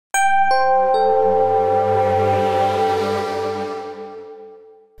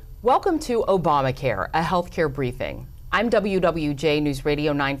Welcome to Obamacare, a healthcare briefing. I'm WWJ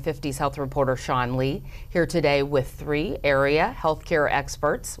NewsRadio 950's health reporter Sean Lee, here today with 3 area healthcare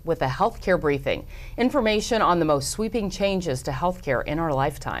experts with a healthcare briefing, information on the most sweeping changes to healthcare in our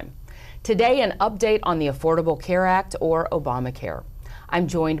lifetime. Today, an update on the Affordable Care Act, or Obamacare. I'm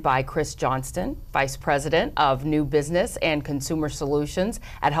joined by Chris Johnston, Vice President of New Business and Consumer Solutions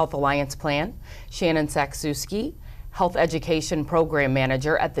at Health Alliance Plan, Shannon Saksewski, Health Education Program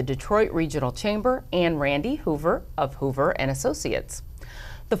Manager at the Detroit Regional Chamber, and Randy Hoover of Hoover and Associates.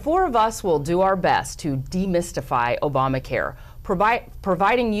 The 4 of us will do our best to demystify Obamacare,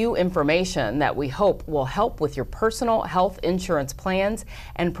 providing you information that we hope will help with your personal health insurance plans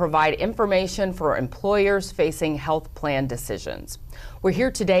and provide information for employers facing health plan decisions. We're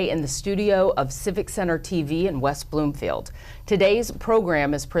here today in the studio of Civic Center TV in West Bloomfield. Today's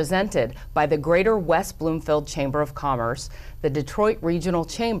program is presented by the Greater West Bloomfield Chamber of Commerce, the Detroit Regional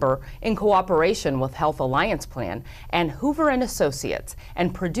Chamber in cooperation with Health Alliance Plan, and Hoover and Associates,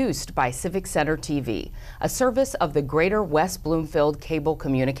 and produced by Civic Center TV, a service of the Greater West Bloomfield Cable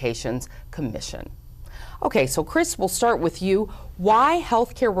Communications Commission. Okay, so Chris, we'll start with you. Why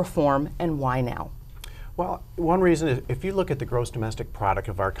healthcare reform and why now? Well, one reason is if you look at the gross domestic product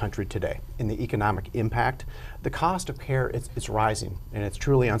of our country today and the economic impact, the cost of care it's rising, and it's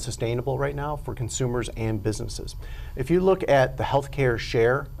truly unsustainable right now for consumers and businesses. If you look at the healthcare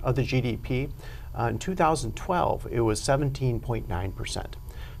share of the GDP, in 2012 it was 17.9%.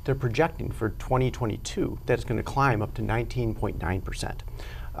 They're projecting for 2022 that it's going to climb up to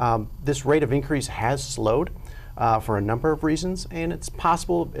 19.9%. This rate of increase has slowed for a number of reasons, and it's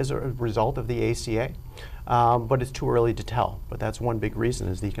possible as a result of the ACA. But it's too early to tell. But that's one big reason,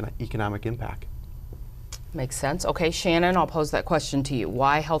 is the economic impact. Makes sense. Okay, Shannon, I'll pose that question to you.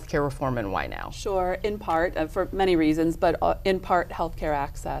 Why healthcare reform and why now? Sure, in part, for many reasons, but in part healthcare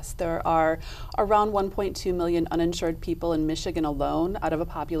access. There are around 1.2 million uninsured people in Michigan alone out of a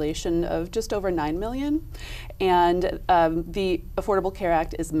population of just over 9 million. And the Affordable Care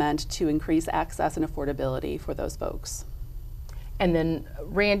Act is meant to increase access and affordability for those folks. And then,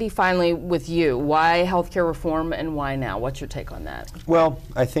 Randy, finally with you, why healthcare reform and why now? What's your take on that? Well,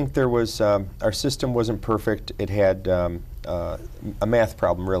 I think there was, our system wasn't perfect. It had a math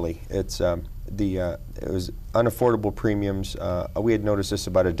problem, really. It was unaffordable premiums. We had noticed this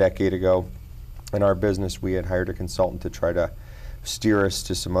about a decade ago. In our business, we had hired a consultant to try to steer us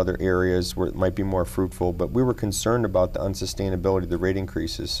to some other areas where it might be more fruitful, but we were concerned about the unsustainability of the rate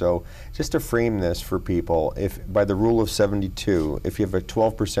increases. So just to frame this for people, if by the rule of 72, if you have a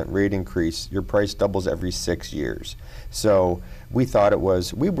 12% rate increase, your price doubles every 6 years. So we thought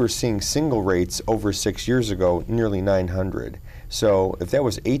we were seeing single rates over 6 years ago, nearly 900. So if that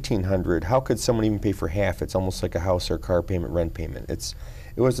was 1,800, how could someone even pay for half? It's almost like a house or car payment, rent payment.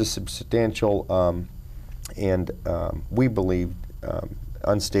 It was a substantial and we believe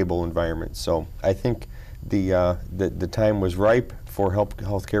unstable environment. So I think the time was ripe for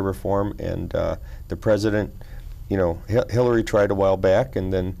healthcare reform, and the president, Hillary tried a while back,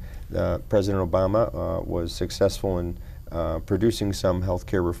 and then President Obama was successful in producing some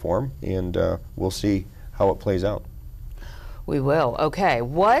healthcare reform, and we'll see how it plays out. We will. Okay,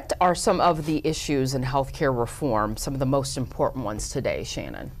 what are some of the issues in healthcare reform, some of the most important ones today,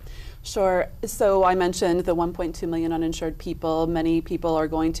 Shannon? Sure. So I mentioned the 1.2 million uninsured people. Many people are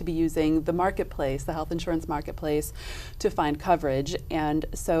going to be using the marketplace, the health insurance marketplace, to find coverage. And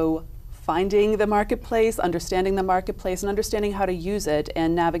so finding the marketplace, understanding the marketplace, and understanding how to use it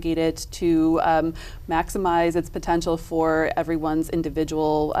and navigate it to maximize its potential for everyone's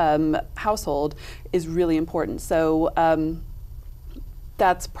individual household is really important. So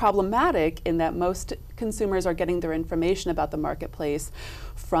that's problematic in that most consumers are getting their information about the marketplace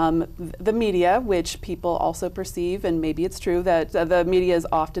from the media, which people also perceive, and maybe it's true, that the media is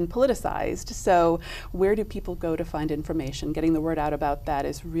often politicized. So where do people go to find information? Getting the word out about that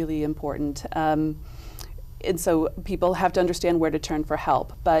is really important. And so people have to understand where to turn for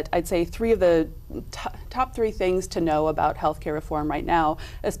help. But I'd say 3 of the top 3 things to know about healthcare reform right now,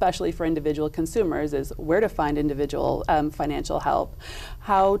 especially for individual consumers, is where to find individual financial help,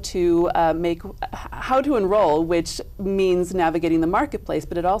 how to enroll, which means navigating the marketplace,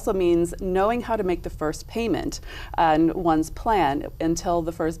 but it also means knowing how to make the first payment on one's plan. Until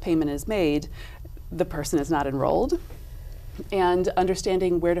the first payment is made, the person is not enrolled. And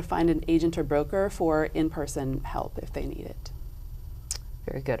understanding where to find an agent or broker for in-person help if they need it.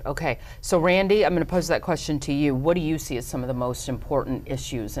 Very good. Okay. So Randy, I'm going to pose that question to you. What do you see as some of the most important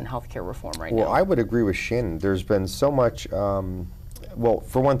issues in healthcare reform right now? Well, I would agree with Shannon. There's been so much Well,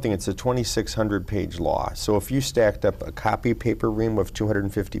 for one thing, it's a 2,600-page law. So if you stacked up a copy paper ream of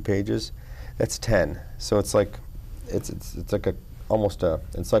 250 pages, that's 10. So it's like it's like almost a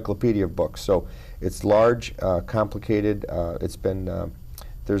encyclopedia of books. So it's large, complicated. It's been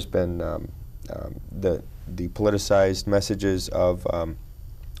there's been the politicized messages of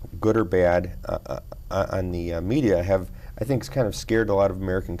good or bad on the media have, I think, kind of scared a lot of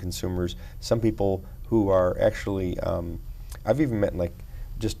American consumers. Some people who are actually, I've even met, like,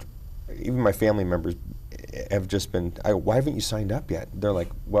 just even my family members have just been, why haven't you signed up yet? They're like,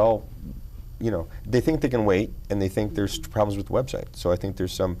 well, you know, they think they can wait, and they think there's problems with the website. So I think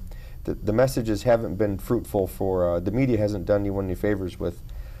there's some, the messages haven't been fruitful for, the media hasn't done anyone any favors with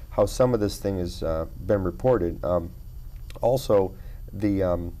how some of this thing has been reported. Also,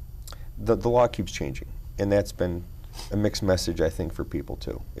 the law keeps changing, and that's been a mixed message, I think, for people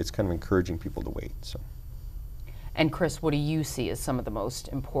too. It's kind of encouraging people to wait. So. And Chris, what do you see as some of the most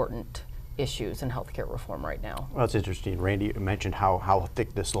important issues in healthcare reform right now? Well, it's interesting. Randy mentioned how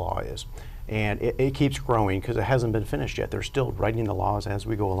thick this law is, and it keeps growing because it hasn't been finished yet. They're still writing the laws as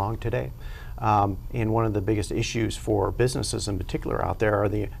we go along today. And one of the biggest issues for businesses in particular out there are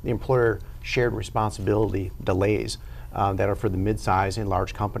the employer shared responsibility delays that are for the mid-size and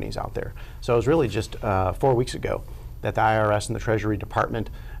large companies out there. So it was really just 4 weeks ago that the IRS and the Treasury Department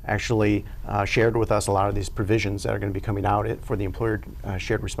actually shared with us a lot of these provisions that are going to be coming out for the employer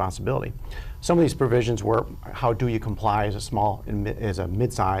shared responsibility. Some of these provisions were how do you comply as a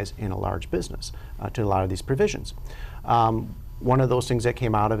mid-size and a large business to a lot of these provisions. One of those things that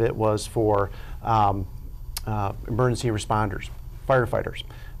came out of it was for emergency responders, firefighters.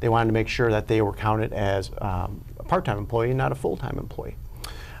 They wanted to make sure that they were counted as a part-time employee, not a full-time employee.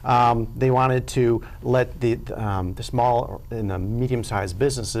 They wanted to let the small and the medium-sized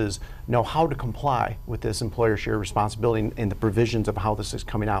businesses know how to comply with this employer share responsibility and the provisions of how this is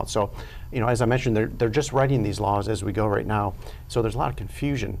coming out. So, you know, as I mentioned, they're just writing these laws as we go right now. So there's a lot of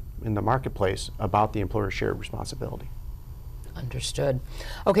confusion in the marketplace about the employer share responsibility. Understood.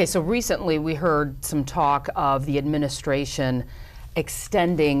 Okay, so recently we heard some talk of the administration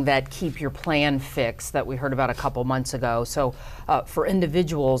extending that keep your plan fix that we heard about a couple months ago. So for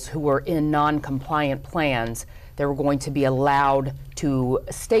individuals who were in non-compliant plans, they were going to be allowed to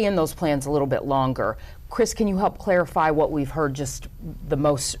stay in those plans a little bit longer. Chris, can you help clarify what we've heard just the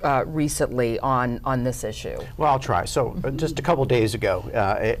most recently on this issue? Well, I'll try. So just a couple days ago,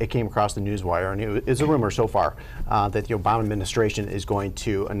 it came across the newswire, and it is a rumor so far that the Obama administration is going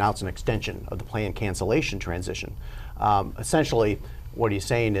to announce an extension of the plan cancellation transition. Essentially, what he's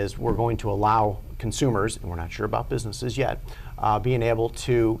saying is we're going to allow consumers, and we're not sure about businesses yet, being able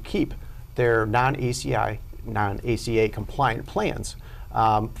to keep their non-ACA compliant plans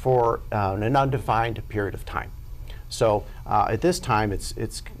for an undefined period of time. So at this time,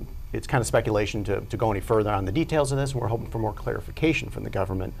 it's kind of speculation to go any further on the details of this, and we're hoping for more clarification from the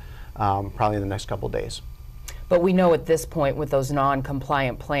government probably in the next couple of days. But we know at this point with those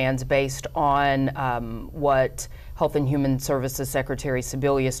non-compliant plans, based on what Health and Human Services Secretary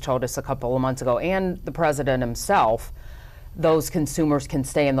Sebelius told us a couple of months ago, and the president himself, those consumers can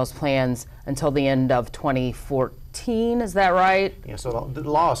stay in those plans until the end of 2014, is that right? Yeah, so the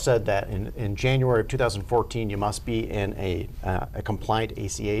law said that in January of 2014, you must be in a compliant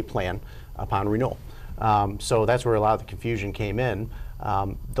ACA plan upon renewal. So that's where a lot of the confusion came in.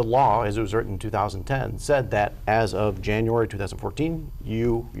 The law, as it was written in 2010, said that as of January 2014,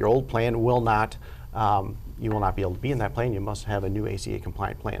 your old plan will not, you will not be able to be in that plan. You must have a new ACA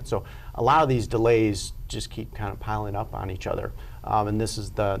compliant plan. So a lot of these delays just keep kind of piling up on each other. And this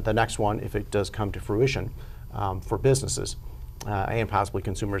is the next one, if it does come to fruition for businesses and possibly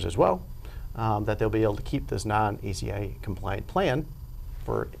consumers as well, that they'll be able to keep this non-ACA compliant plan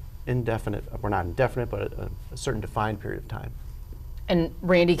for indefinite, or not indefinite, but a certain defined period of time. And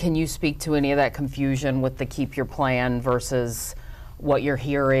Randy, can you speak to any of that confusion with the keep your plan versus what you're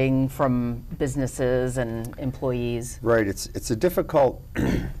hearing from businesses and employees? Right, it's a difficult,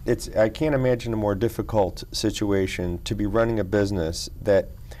 I can't imagine a more difficult situation to be running a business that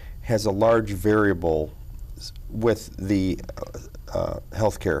has a large variable with the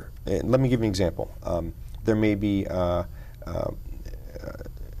healthcare. Let me give you an example. There may be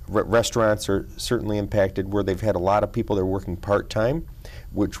restaurants are certainly impacted where they've had a lot of people that are working part-time,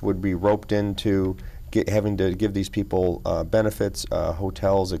 which would be roped into having to give these people benefits,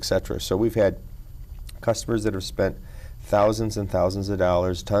 hotels, etc. So we've had customers that have spent thousands and thousands of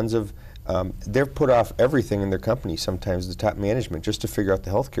dollars, tons of, they've put off everything in their company, sometimes the top management, just to figure out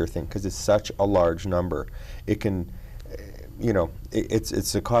the healthcare thing, because it's such a large number. It can, you know,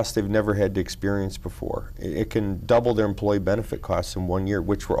 it's a cost they've never had to experience before. It can double their employee benefit costs in 1 year,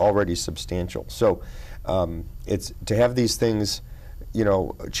 which were already substantial. So it's to have these things, you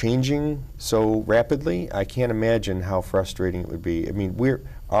know, changing so rapidly. I can't imagine how frustrating it would be. I mean,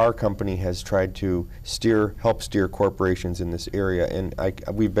 our company has tried to help steer corporations in this area, and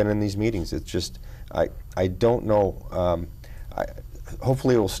we've been in these meetings. It's just, I don't know.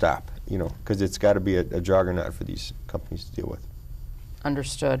 Hopefully it will stop, you know, because it's got to be a juggernaut for these companies to deal with.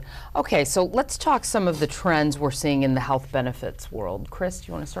 Understood. Okay, so let's talk some of the trends we're seeing in the health benefits world. Chris, do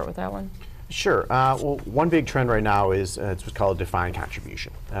you want to start with that one? Sure. Well, one big trend right now is it's what's called defined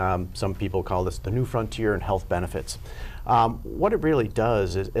contribution. Some people call this the new frontier in health benefits. What it really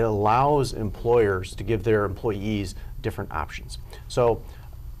does is it allows employers to give their employees different options. So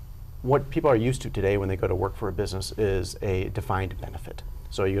what people are used to today when they go to work for a business is a defined benefit.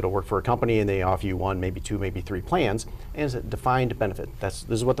 So you go to work for a company and they offer you one, maybe two, maybe three plans, and it's a defined benefit. This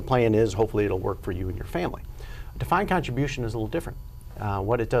is what the plan is. Hopefully it'll work for you and your family. Defined contribution is a little different.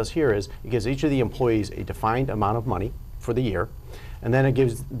 What it does here is it gives each of the employees a defined amount of money for the year, and then it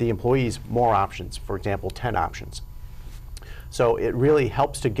gives the employees more options, for example, 10 options. So it really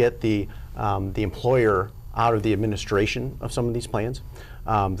helps to get the employer out of the administration of some of these plans.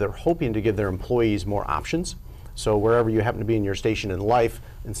 They're hoping to give their employees more options. So wherever you happen to be in your station in life,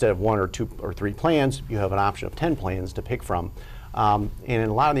 instead of 1 or 2 or 3 plans, you have an option of 10 plans to pick from. And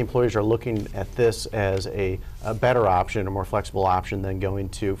a lot of the employers are looking at this as a better option, a more flexible option than going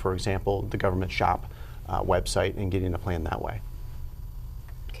to, for example, the government shop website and getting a plan that way.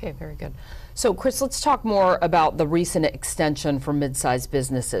 Okay, very good. So Chris, let's talk more about the recent extension for mid-sized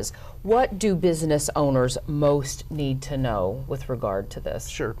businesses. What do business owners most need to know with regard to this?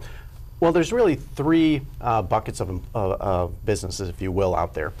 Sure. Well, there's really 3 buckets of businesses, if you will,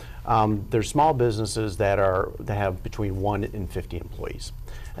 out there. There's small businesses that have between 1 and 50 employees.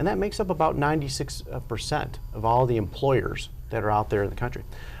 And that makes up about 96% of all the employers that are out there in the country.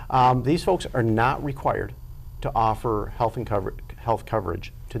 These folks are not required to offer health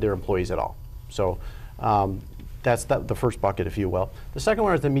coverage to their employees at all. So that's the first bucket, if you will. The second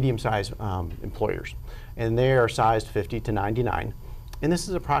one is the medium-sized employers, and they are sized 50 to 99. And this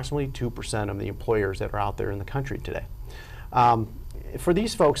is approximately 2% of the employers that are out there in the country today. For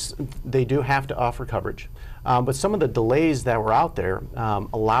these folks, they do have to offer coverage, but some of the delays that were out there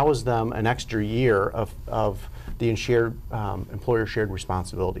allows them an extra year of the employer shared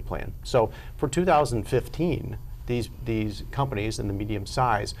responsibility plan. So for 2015, these companies in the medium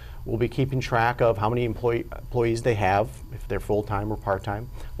size will be keeping track of how many employees they have, if they're full-time or part-time,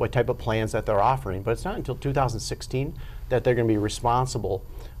 what type of plans that they're offering. But it's not until 2016 that they're going to be responsible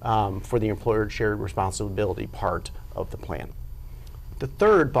for the employer shared responsibility part of the plan. The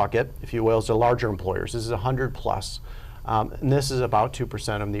third bucket, if you will, is the larger employers. This is 100 plus, and this is about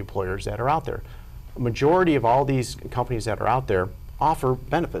 2% of the employers that are out there. A majority of all these companies that are out there offer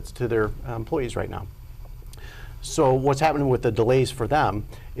benefits to their employees right now. So what's happening with the delays for them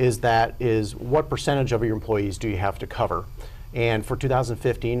is what percentage of your employees do you have to cover? And for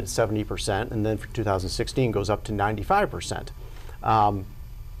 2015, it's 70%, and then for 2016 goes up to 95%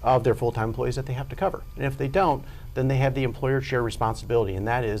 of their full-time employees that they have to cover. And if they don't, then they have the employer share responsibility, and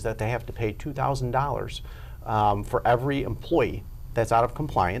that is that they have to pay $2,000 for every employee that's out of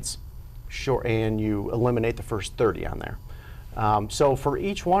compliance, and you eliminate the first 30 on there. So for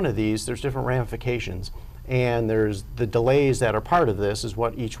each one of these, there's different ramifications. And there's the delays that are part of this is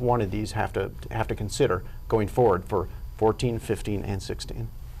what each one of these have to consider going forward for 14, 15, and 16.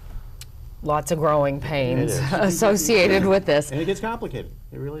 Lots of growing pains associated with this. And it gets complicated.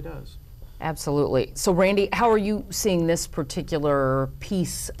 It really does. Absolutely. So Randy, how are you seeing this particular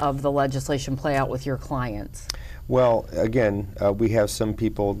piece of the legislation play out with your clients? Well, again, we have some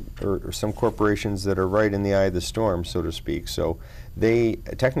people or some corporations that are right in the eye of the storm, so to speak. So they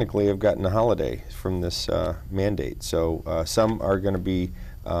technically have gotten a holiday from this mandate. So some are going to be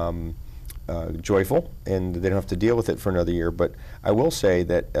joyful, and they don't have to deal with it for another year. But I will say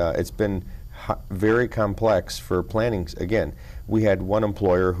that it's been very complex for planning. Again, we had one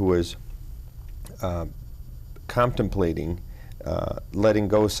employer who was contemplating letting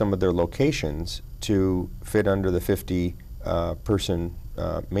go some of their locations to fit under the 50-person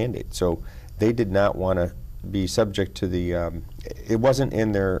mandate. So they did not want to be subject to the, it wasn't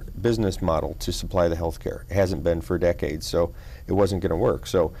in their business model to supply the health care. It hasn't been for decades, so it wasn't going to work.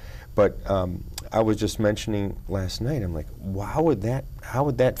 So, but I was just mentioning last night, I'm like, well, how would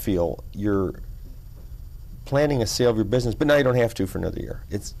that feel? You're planning a sale of your business, but now you don't have to for another year.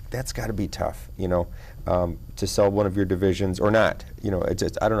 That's got to be tough, you know, to sell one of your divisions or not. You know, I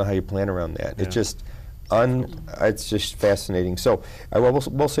don't know how you plan around that. Yeah. It's just It's just fascinating. So I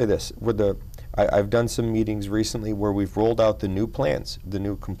will say this: I've done some meetings recently where we've rolled out the new plans, the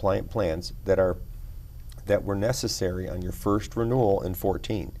new compliant plans that were necessary on your first renewal in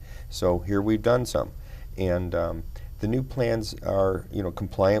 14. So here we've done some, and the new plans are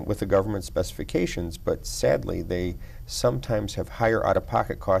compliant with the government specifications, but sadly they sometimes have higher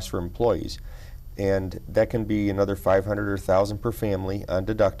out-of-pocket costs for employees, and that can be another $500 or $1,000 per family on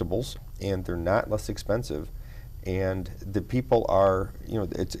deductibles, and they're not less expensive. And the people are,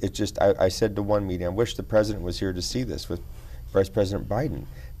 it's just, I said to one meeting, I wish the president was here to see this with Vice President Biden.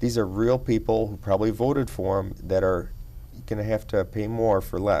 These are real people who probably voted for him that are going to have to pay more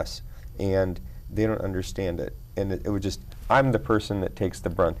for less, and they don't understand it. And it would just, I'm the person that takes the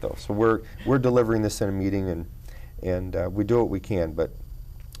brunt though. So we're delivering this in a meeting, and we do what we can. But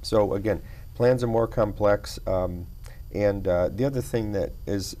so again, plans are more complex, and the other thing that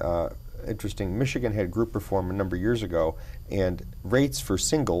is interesting, Michigan had group reform a number of years ago, and rates for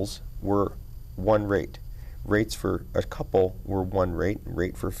singles were one rate. Rates for a couple were one rate, and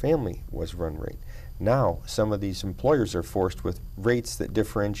rate for family was one rate. Now, some of these employers are forced with rates that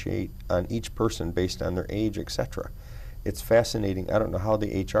differentiate on each person based on their age, etc. It's fascinating. I don't know how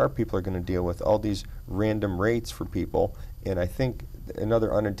the HR people are going to deal with all these random rates for people, and I think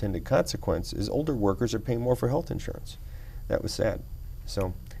another unintended consequence is older workers are paying more for health insurance. That was sad.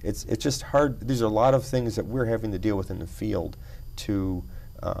 So it's just hard. These are a lot of things that we're having to deal with in the field to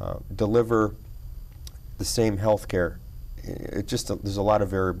deliver the same health care. There's a lot of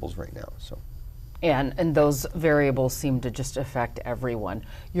variables right now. So. And those variables seem to just affect everyone.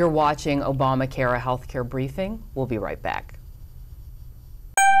 You're watching Obamacare, a healthcare briefing. We'll be right back.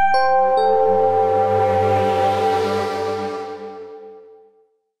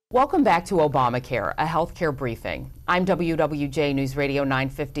 Welcome back to Obamacare, a healthcare briefing. I'm WWJ NewsRadio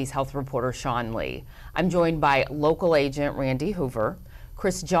 950's health reporter Sean Lee. I'm joined by local agent Randy Hoover,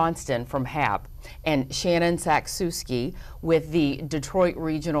 Chris Johnston from HAP, and Shannon Saksewski with the Detroit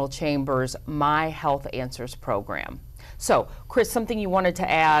Regional Chamber's My Health Answers program. So, Chris, something you wanted to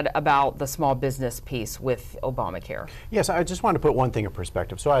add about the small business piece with Obamacare? Yes, I just want to put one thing in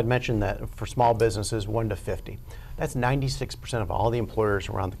perspective. So I had mentioned that for small businesses, 1 to 50, that's 96% of all the employers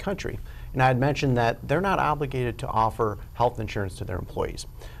around the country. And I had mentioned that they're not obligated to offer health insurance to their employees.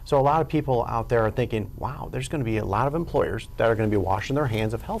 So a lot of people out there are thinking, wow, there's going to be a lot of employers that are going to be washing their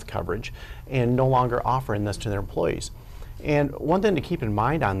hands of health coverage and no longer offering this to their employees. And one thing to keep in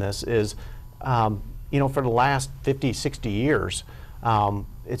mind on this is, for the last 50, 60 years,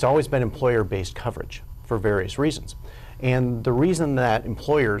 it's always been employer-based coverage for various reasons. And the reason that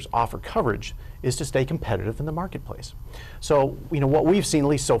employers offer coverage is to stay competitive in the marketplace. So, what we've seen, at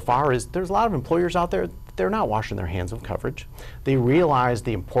least so far, is there's a lot of employers out there, they're not washing their hands of coverage. They realize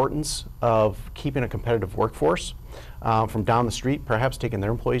the importance of keeping a competitive workforce from down the street, perhaps taking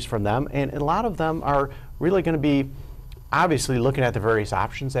their employees from them. And a lot of them are really going to be obviously looking at the various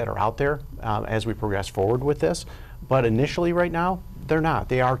options that are out there as we progress forward with this. But initially right now, they're not.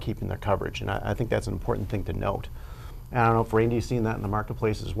 They are keeping their coverage. And I think that's an important thing to note. And I don't know if Randy's seen that in the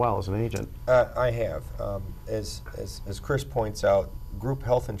marketplace as well as an agent. I have. As Chris points out, group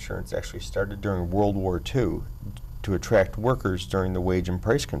health insurance actually started during World War II to attract workers during the wage and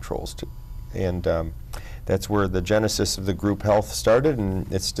price controls. That's where the genesis of the group health started, and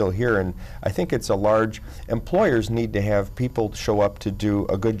it's still here. And I think it's employers need to have people show up to do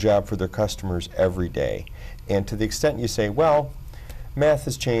a good job for their customers every day. And to the extent you say, well, math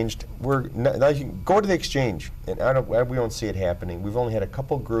has changed, go to the exchange, and we don't see it happening. We've only had a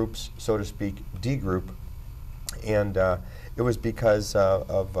couple groups, so to speak, D group, and it was because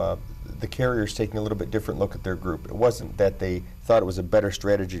of the carriers taking a little bit different look at their group. It wasn't that they thought it was a better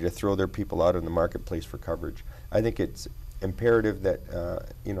strategy to throw their people out in the marketplace for coverage. I think it's imperative that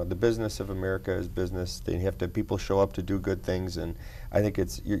the business of America is business. They have to have people show up to do good things, and I think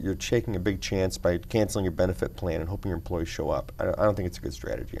you're taking a big chance by canceling your benefit plan and hoping your employees show up. I don't think it's a good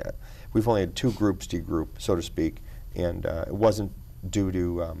strategy yet. We've only had 2 groups, D group, so to speak, and it wasn't due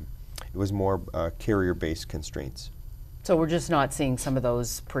to, it was more carrier-based constraints. So we're just not seeing some of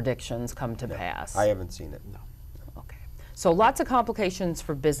those predictions come to pass? I haven't seen it, no. Okay. So lots of complications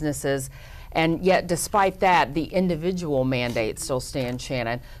for businesses, and yet despite that, the individual mandate still stands,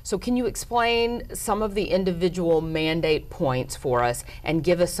 Shannon. So can you explain some of the individual mandate points for us and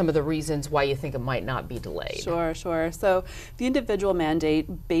give us some of the reasons why you think it might not be delayed? Sure. So the individual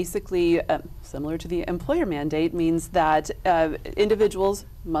mandate, basically similar to the employer mandate, means that individuals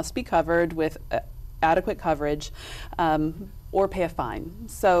must be covered with adequate coverage or pay a fine.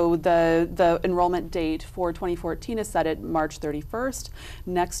 So the enrollment date for 2014 is set at March 31st.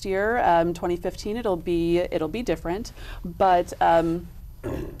 Next year, 2015, it'll be different, but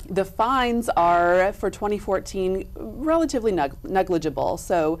the fines are for 2014 relatively negligible.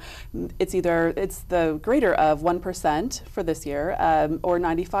 So it's the greater of 1% for this year, or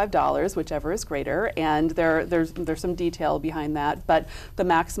 $95, whichever is greater. And there's some detail behind that. But the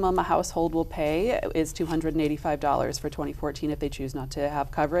maximum a household will pay is $285 for 2014 if they choose not to have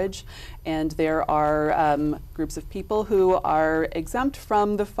coverage. And there are groups of people who are exempt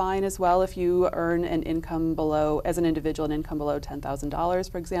from the fine as well if you earn an income below, as an individual, an income below $10,000.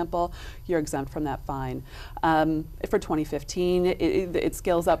 For example, you're exempt from that fine. For 2015, it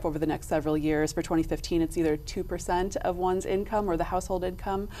scales up over the next several years. For 2015, it's either 2% of one's income or the household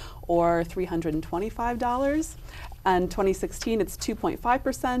income, or $325. And 2016, it's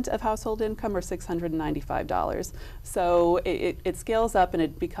 2.5% of household income, or $695. So it scales up, and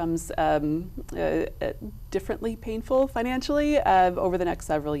it becomes differently painful financially over the next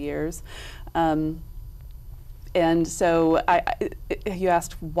several years. And so you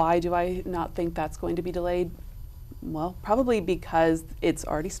asked, why do I not think that's going to be delayed? Well, probably because it's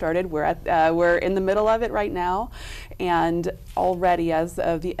already started. We're in the middle of it right now, and already as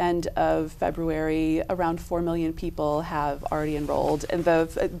of the end of February, around 4 million people have already enrolled, and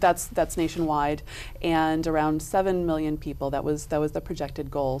that's nationwide, and around 7 million people. That was the projected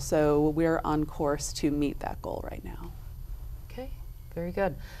goal. So we're on course to meet that goal right now. Okay, very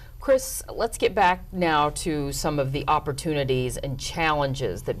good. Chris, let's get back now to some of the opportunities and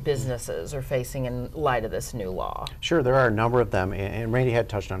challenges that businesses are facing in light of this new law. Sure, there are a number of them, and Randy had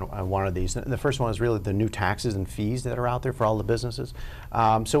touched on one of these. The first one is really the new taxes and fees that are out there for all the businesses.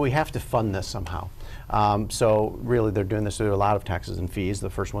 So we have to fund this somehow. So really they're doing this through a lot of taxes and fees.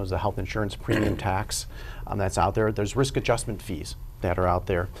 The first one is the health insurance premium tax that's out there. There's risk adjustment fees that are out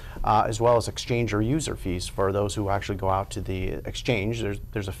there, as well as exchange or user fees for those who actually go out to the exchange.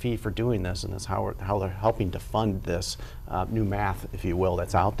 There's a fee for doing this, and that's how they're helping to fund this new math, if you will,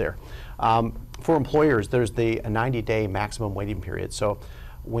 that's out there. For employers, there's the 90-day maximum waiting period. So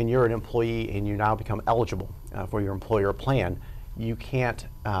when you're an employee and you now become eligible for your employer plan, you can't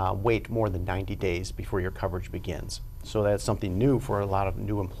wait more than 90 days before your coverage begins. So that's something new for a lot of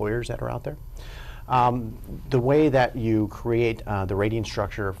new employers that are out there. The way that you create the rating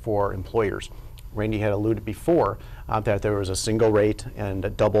structure for employers, Randy had alluded before that there was a single rate and a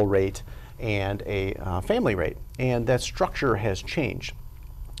double rate and a family rate, and that structure has changed,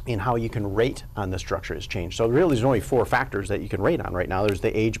 and how you can rate on the structure has changed. So really there's only 4 factors that you can rate on right now. There's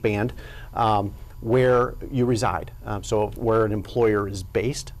the age band, where you reside, so where an employer is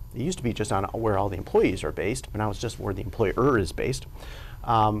based. It used to be just on where all the employees are based, but now it's just where the employer is based.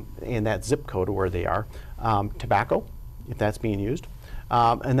 And that zip code of where they are. Tobacco, if that's being used.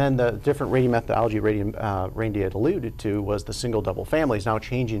 And then the different rating methodology Randy had alluded to was the single double family is now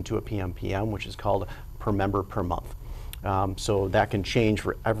changing to a PMPM, which is called per member per month. So that can change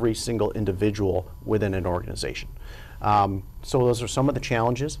for every single individual within an organization. So those are some of the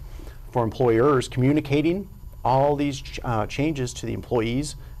challenges. For employers, communicating all these changes to the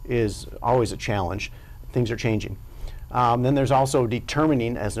employees is always a challenge. Things are changing. Then there's also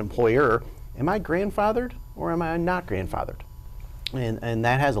determining as an employer, am I grandfathered or am I not grandfathered? And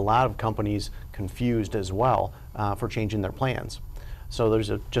that has a lot of companies confused as well for changing their plans. So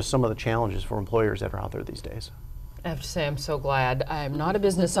there's just some of the challenges for employers that are out there these days. I have to say, I'm so glad I'm not a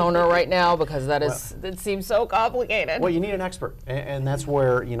business owner right now, because it seems so complicated. Well, you need an expert, and that's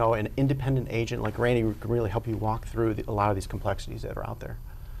where an independent agent like Randy can really help you walk through a lot of these complexities that are out there.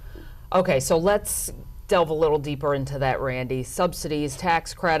 Okay, so let's delve a little deeper into that, Randy. Subsidies,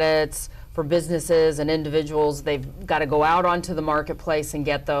 tax credits for businesses and individuals, they've got to go out onto the marketplace and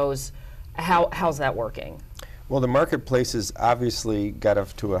get those. How's that working? Well, the marketplace has obviously got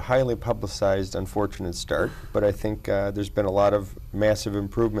off to a highly publicized, unfortunate start, but I think there's been a lot of massive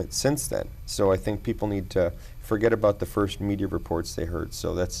improvement since then. So I think people need to forget about the first media reports they heard.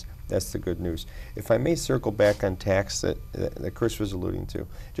 So that's the good news. If I may circle back on tax that Chris was alluding to,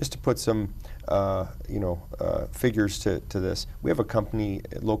 just to put some figures to this. We have a company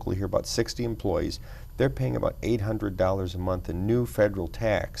locally here, about 60 employees. They're paying about $800 a month in new federal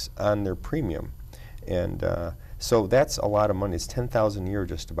tax on their premium. And so that's a lot of money. It's $10,000 a year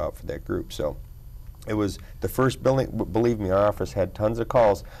just about for that group. So it was the first billing. Believe me, our office had tons of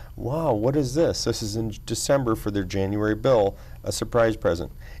calls. Wow, what is this? This is in December for their January bill, a surprise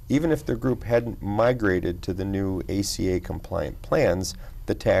present. Even if their group hadn't migrated to the new ACA compliant plans,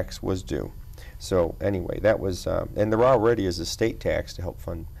 the tax was due. So anyway, that was, and there already is a state tax to help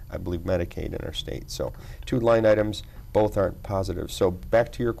fund, I believe, Medicaid in our state. So 2 line items, both aren't positive. So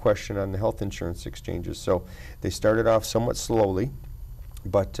back to your question on the health insurance exchanges. So they started off somewhat slowly,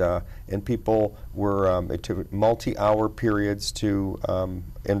 but and people were it took multi-hour periods to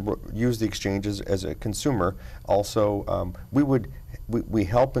use the exchanges as a consumer. Also, we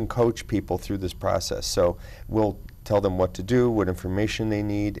help and coach people through this process. So we'll tell them what to do, what information they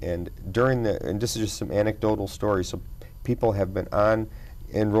need, and this is just some anecdotal stories. So people have been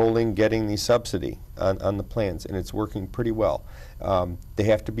enrolling, getting the subsidy on the plans, and it's working pretty well. They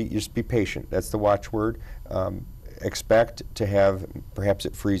have to just be patient. That's the watchword. Expect to have, perhaps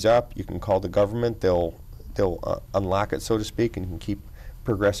it frees up. You can call the government. They'll unlock it, so to speak, and you can keep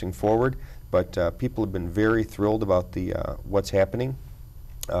progressing forward. But people have been very thrilled about what's happening.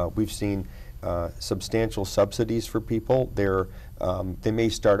 We've seen substantial subsidies for people. They may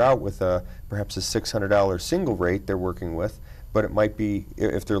start out with perhaps a $600 single rate they're working with, but it might be,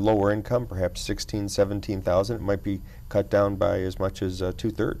 if they're lower income, perhaps $16,000, $17,000, it might be cut down by as much as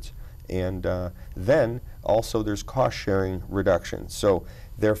 2/3. And then also there's cost sharing reduction. So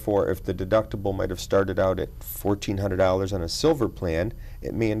therefore, if the deductible might have started out at $1,400 on a silver plan,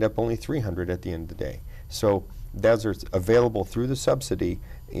 it may end up only $300 at the end of the day. So those are available through the subsidy,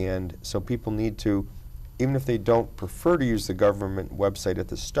 and so people need to, even if they don't prefer to use the government website at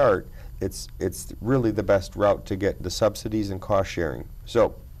the start, it's really the best route to get the subsidies and cost sharing.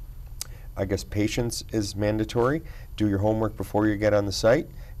 So I guess patience is mandatory. Do your homework before you get on the site,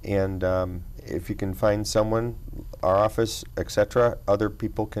 and if you can find someone, our office, etc., other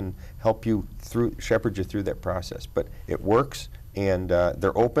people can help you shepherd you through that process. But it works, and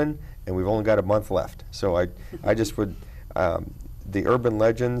they're open, and we've only got a month left. So I just would, the urban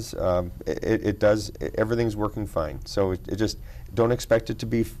legends, everything's working fine. So it just, don't expect it to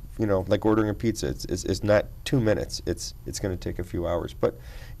be, like ordering a pizza. It's not 2 minutes. It's going to take a few hours. But,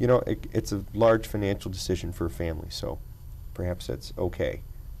 it's a large financial decision for a family, so perhaps that's okay.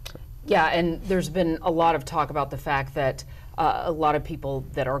 Yeah, and there's been a lot of talk about the fact that a lot of people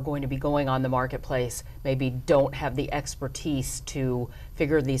that are going to be going on the marketplace maybe don't have the expertise to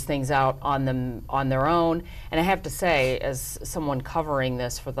figure these things out on their own. And I have to say, as someone covering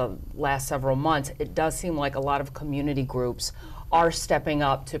this for the last several months, it does seem like a lot of community groups are stepping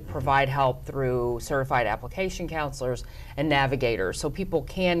up to provide help through certified application counselors and navigators, so people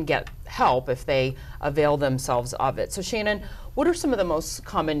can get help if they avail themselves of it. So Shannon, what are some of the most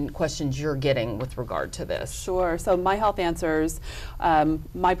common questions you're getting with regard to this? Sure. So My Health Answers,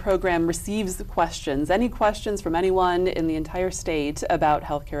 my program receives questions, any questions from anyone in the entire state about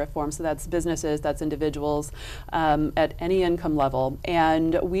healthcare reform. So that's businesses, that's individuals at any income level.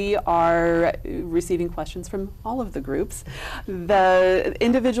 And we are receiving questions from all of the groups. The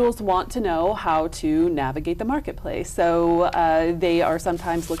individuals want to know how to navigate the marketplace. So they are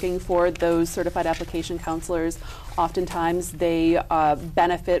sometimes looking for those certified application counselors. Oftentimes they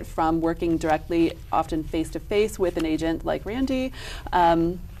benefit from working directly, often face-to-face with an agent like Randy.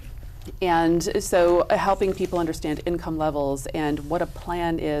 And so helping people understand income levels and what a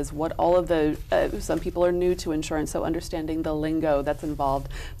plan is, what all of the, some people are new to insurance, so understanding the lingo that's involved.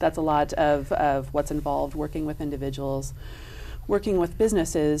 That's a lot of what's involved working with individuals. Working with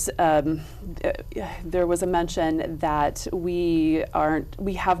businesses, there was a mention that we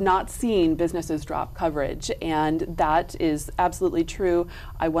have not seen businesses drop coverage, and that is absolutely true.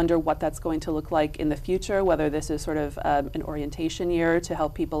 I wonder what that's going to look like in the future, whether this is sort of an orientation year to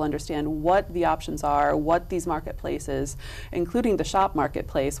help people understand what the options are, what these marketplaces, including the shop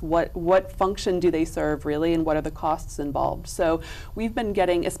marketplace, what function do they serve really, and what are the costs involved. So we've been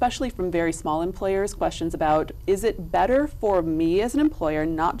getting, especially from very small employers, questions about, is it better for me as an employer,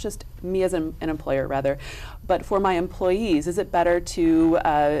 not just me as an employer rather, but for my employees, is it better to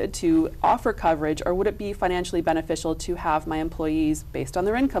offer coverage, or would it be financially beneficial to have my employees, based on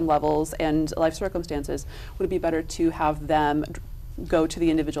their income levels and life circumstances, would it be better to have them go to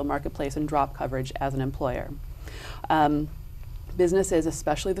the individual marketplace and drop coverage as an employer? Businesses,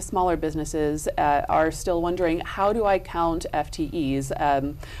 especially the smaller businesses, are still wondering, how do I count FTEs?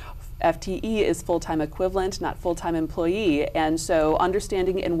 FTE is full-time equivalent, not full-time employee, and so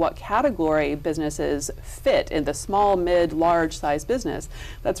understanding in what category businesses fit in the small, mid, large size business,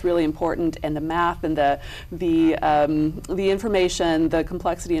 that's really important, and the math and the information, the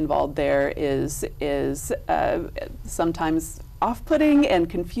complexity involved there is sometimes off-putting and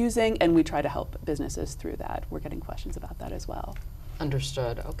confusing, and we try to help businesses through that. We're getting questions about that as well.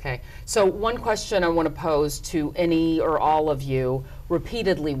 Understood. Okay. So one question I want to pose to any or all of you,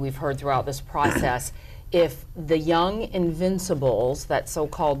 repeatedly we've heard throughout this process, if the young invincibles, that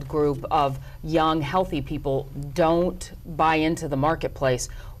so-called group of young healthy people, don't buy into the marketplace,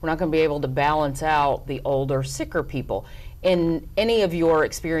 we're not going to be able to balance out the older, sicker people. In any of your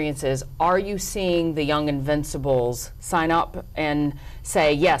experiences, are you seeing the young invincibles sign up and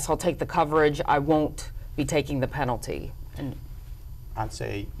say, yes, I'll take the coverage, I won't be taking the penalty? And I'd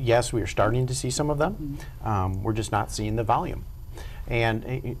say yes, we are starting to see some of them. We're just not seeing the volume. And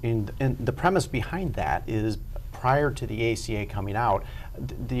the premise behind that is, prior to the ACA coming out,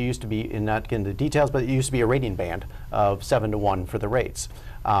 there used to be, and not getting into the details, but it used to be a rating band of 7-to-1 for the rates.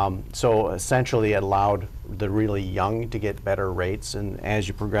 So essentially it allowed the really young to get better rates, and as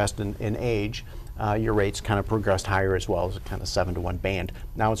you progressed in age, your rates kind of progressed higher as well, as a kind of 7-to-1 band.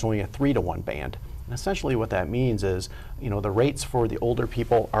 Now it's only a 3-to-1 band. And essentially what that means is, the rates for the older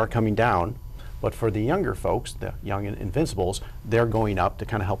people are coming down, but for the younger folks, the young invincibles, they're going up to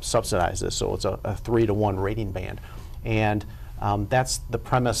kind of help subsidize this. So it's a 3-to-1 rating band. And that's the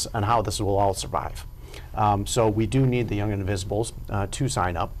premise on how this will all survive. So we do need the young invincibles to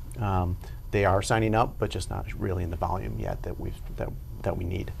sign up. They are signing up, but just not really in the volume yet that we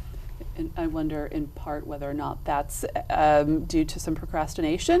need. And I wonder in part whether or not that's due to some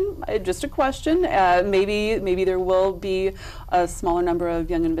procrastination. Just a question. Maybe there will be a smaller number of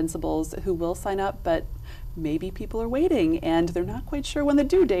young invincibles who will sign up, but maybe people are waiting and they're not quite sure when the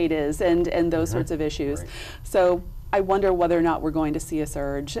due date is, and those sorts of issues. Right. So I wonder whether or not we're going to see a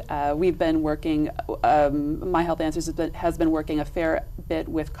surge. We've been working, My Health Answers has been working a fair bit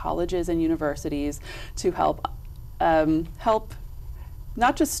with colleges and universities to help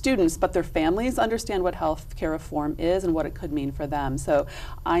not just students, but their families understand what health care reform is and what it could mean for them. So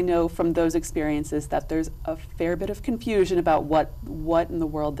I know from those experiences that there's a fair bit of confusion about what in the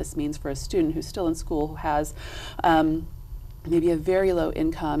world this means for a student who's still in school, who has maybe a very low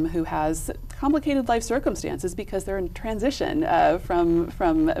income, who has complicated life circumstances because they're in transition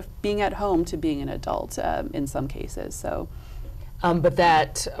from being at home to being an adult in some cases. So, but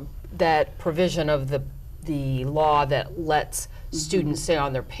that provision of the law that lets students stay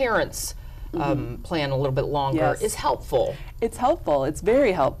on their parents' plan a little bit longer is helpful. It's helpful. It's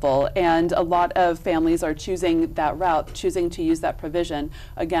very helpful. And a lot of families are choosing that route, choosing to use that provision.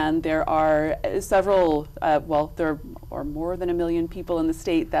 Again, there are several, there are more than 1 million people in the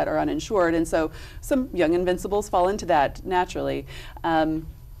state that are uninsured, and so some young invincibles fall into that naturally.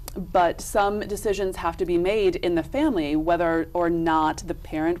 But some decisions have to be made in the family, whether or not the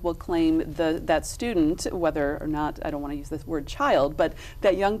parent will claim that student, whether or not, I don't want to use the word child, but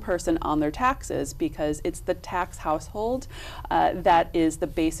that young person on their taxes, because it's the tax household that is the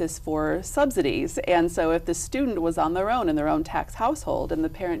basis for subsidies. And so if the student was on their own in their own tax household and the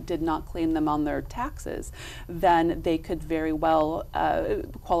parent did not claim them on their taxes, then they could very well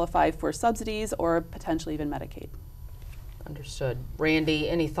qualify for subsidies or potentially even Medicaid. Understood. Randy,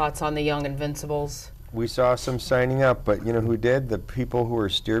 any thoughts on the young invincibles? We saw some signing up, but you know who did? The people who were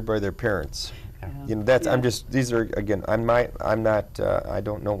steered by their parents. Yeah. I'm just, these are, again, I'm not, I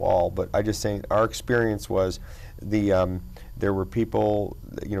don't know all, but I just saying our experience was there were people,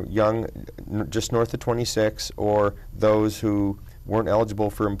 young, just north of 26, or those who weren't eligible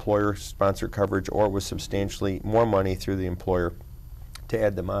for employer-sponsored coverage, or was substantially more money through the employer to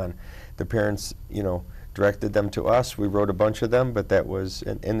add them on. The parents, directed them to us. We wrote a bunch of them, but that was,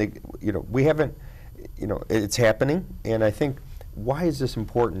 we haven't, it's happening. And I think, why is this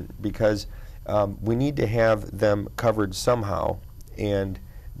important? Because we need to have them covered somehow. And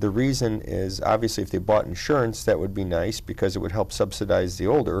the reason is, obviously, if they bought insurance, that would be nice because it would help subsidize the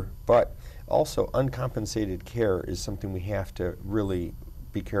older. But also, uncompensated care is something we have to really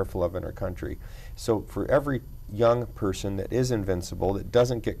be careful of in our country. So for every young person that is invincible, that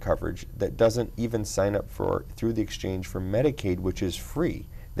doesn't get coverage, that doesn't even sign up through the exchange for Medicaid, which is free.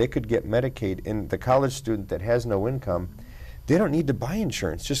 They could get Medicaid, and the college student that has no income, they don't need to buy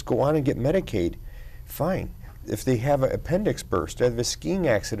insurance. Just go on and get Medicaid. Fine. If they have an appendix burst, have a skiing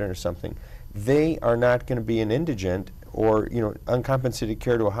accident or something, they are not going to be an indigent or uncompensated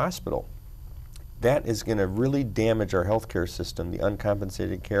care to a hospital. That is going to really damage our healthcare system, the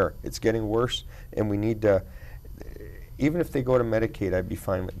uncompensated care. It's getting worse, and we need to, even if they go to Medicaid, I'd be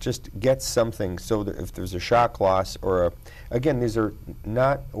fine with just get something so that if there's a shock loss or again, these are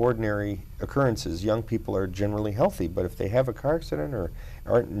not ordinary occurrences. Young people are generally healthy, but if they have a car accident or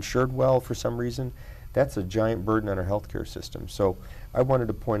aren't insured well for some reason, that's a giant burden on our healthcare system. So I wanted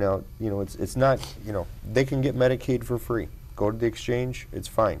to point out, it's not, they can get Medicaid for free. Go to the exchange, it's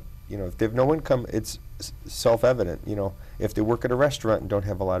fine. If they have no income, it's self-evident. If they work at a restaurant and don't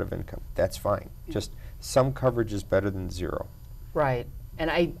have a lot of income, that's fine. Just some coverage is better than zero. Right. And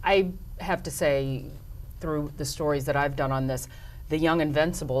I have to say, through the stories that I've done on this, the young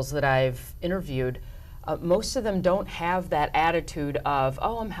invincibles that I've interviewed, most of them don't have that attitude of,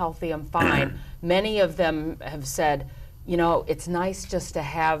 oh, I'm healthy, I'm fine. Many of them have said, you know, it's nice just to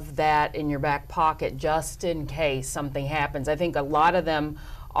have that in your back pocket just in case something happens. I think a lot of them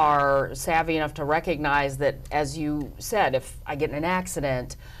are savvy enough to recognize that, as you said, if I get in an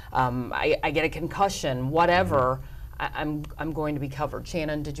accident, I get a concussion, whatever, I'm going to be covered.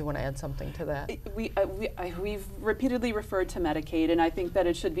 Shannon, did you want to add something to that? We've repeatedly referred to Medicaid, and I think that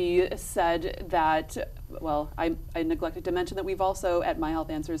it should be said that, well, I neglected to mention that we've also, at My Health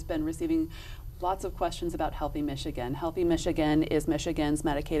Answers, been receiving lots of questions about Healthy Michigan. Healthy Michigan is Michigan's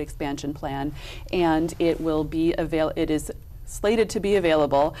Medicaid expansion plan, and it is slated to be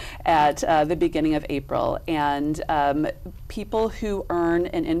available at the beginning of April. And people who earn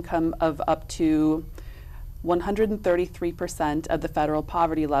an income of up to 133% of the federal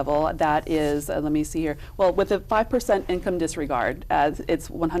poverty level, that is, let me see here, well, with a 5% income disregard, it's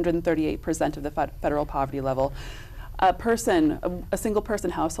 138% of the federal poverty level. A single person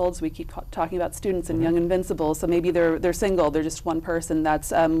households, we keep talking about students and young invincibles, so maybe they're single, they're just one person. That's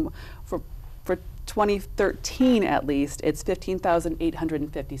for 2013 at least, it's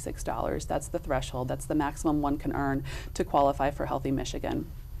 $15,856. That's the threshold, that's the maximum one can earn to qualify for Healthy Michigan.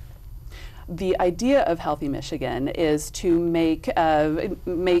 The idea of Healthy Michigan is to make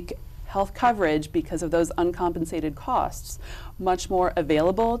health coverage, because of those uncompensated costs, much more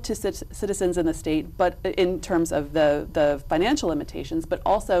available to citizens in the state, but in terms of the financial limitations, but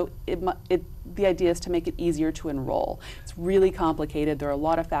also the idea is to make it easier to enroll. It's really complicated. There are a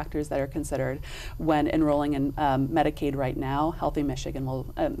lot of factors that are considered when enrolling in Medicaid right now. Healthy Michigan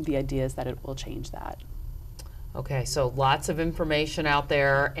the idea is that it will change that. Okay, so lots of information out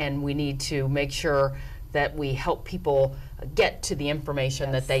there, and we need to make sure that we help people get to the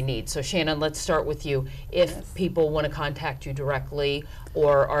information that they need. So Shannon, let's start with you. If people want to contact you directly,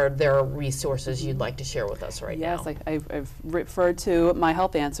 or are there resources you'd like to share with us right now? Yes, I've referred to My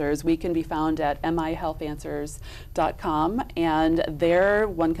Health Answers. We can be found at mihealthanswers.com, and there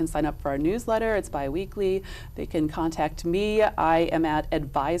one can sign up for our newsletter. It's bi-weekly. They can contact me. I am at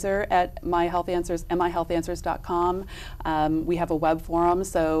mihealthanswers.com. We have a web forum,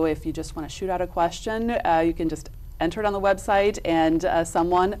 so if you just want to shoot out a question, you can just enter it on the website, and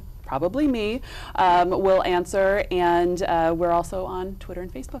someone, probably me, will answer. And we're also on Twitter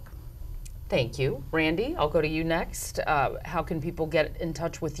and Facebook. Thank you. Randy, I'll go to you next. How can people get in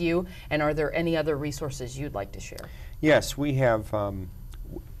touch with you, and are there any other resources you'd like to share? Yes, we have,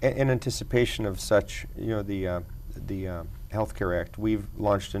 in anticipation of such, you know, the Healthcare Act, we've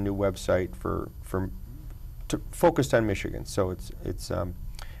launched a new website focused on Michigan. So it's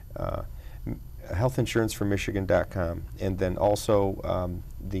healthinsuranceformichigan.com, and then also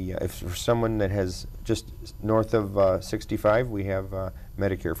if for someone that has just north of 65, we have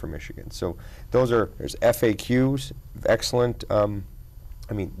Medicare for Michigan. So there's FAQs, excellent. I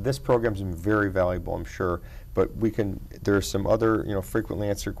mean, this program's been very valuable, I'm sure, but there's some other, you know, frequently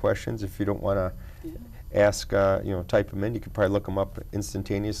answered questions. If you don't want to ask, you know, type them in, you can probably look them up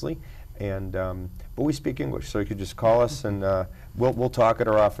instantaneously. And but we speak English, so you could just call us, and we'll talk at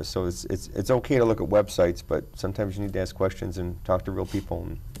our office. So it's okay to look at websites, but sometimes you need to ask questions and talk to real people,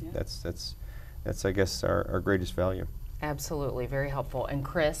 and that's I guess our greatest value. Absolutely, very helpful. And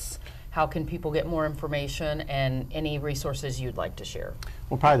Chris, how can people get more information and any resources you'd like to share?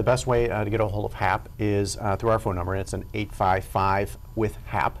 Well, probably the best way to get a hold of HAP is through our phone number. It's an 855 with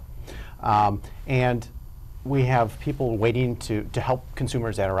HAP, and we have people waiting to help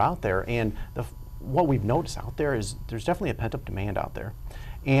consumers that are out there, and what we've noticed out there is there's definitely a pent-up demand out there.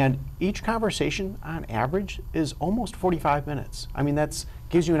 And each conversation, on average, is almost 45 minutes. I mean, that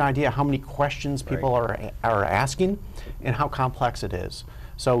gives you an idea how many questions people are asking and how complex it is.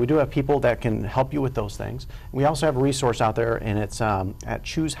 So we do have people that can help you with those things. We also have a resource out there, and it's at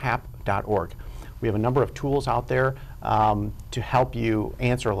choosehap.org. We have a number of tools out there to help you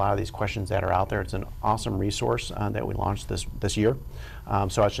answer a lot of these questions that are out there. It's an awesome resource that we launched this year.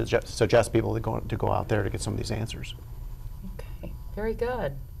 So I should suggest people to go out there to get some of these answers. Okay, very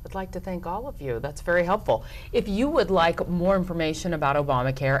good. I'd like to thank all of you. That's very helpful. If you would like more information about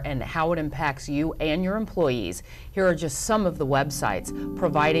Obamacare and how it impacts you and your employees, here are just some of the websites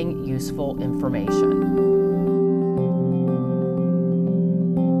providing useful information.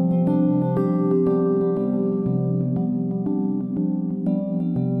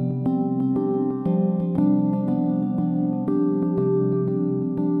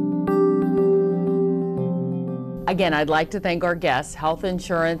 Again, I'd like to thank our guests, health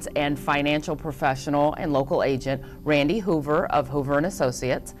insurance and financial professional and local agent Randy Hoover of Hoover &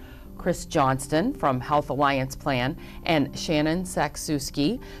 Associates, Chris Johnston from Health Alliance Plan, and Shannon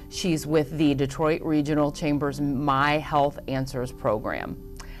Saksewski. She's with the Detroit Regional Chamber's My Health Answers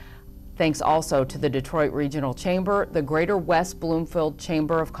program. Thanks also to the Detroit Regional Chamber, the Greater West Bloomfield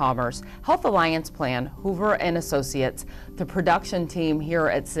Chamber of Commerce, Health Alliance Plan, Hoover and Associates, the production team here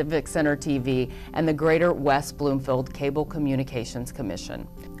at Civic Center TV, and the Greater West Bloomfield Cable Communications Commission.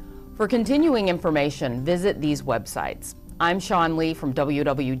 For continuing information, visit these websites. I'm Shawn Lee from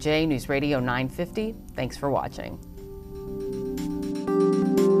WWJ NewsRadio 950. Thanks for watching.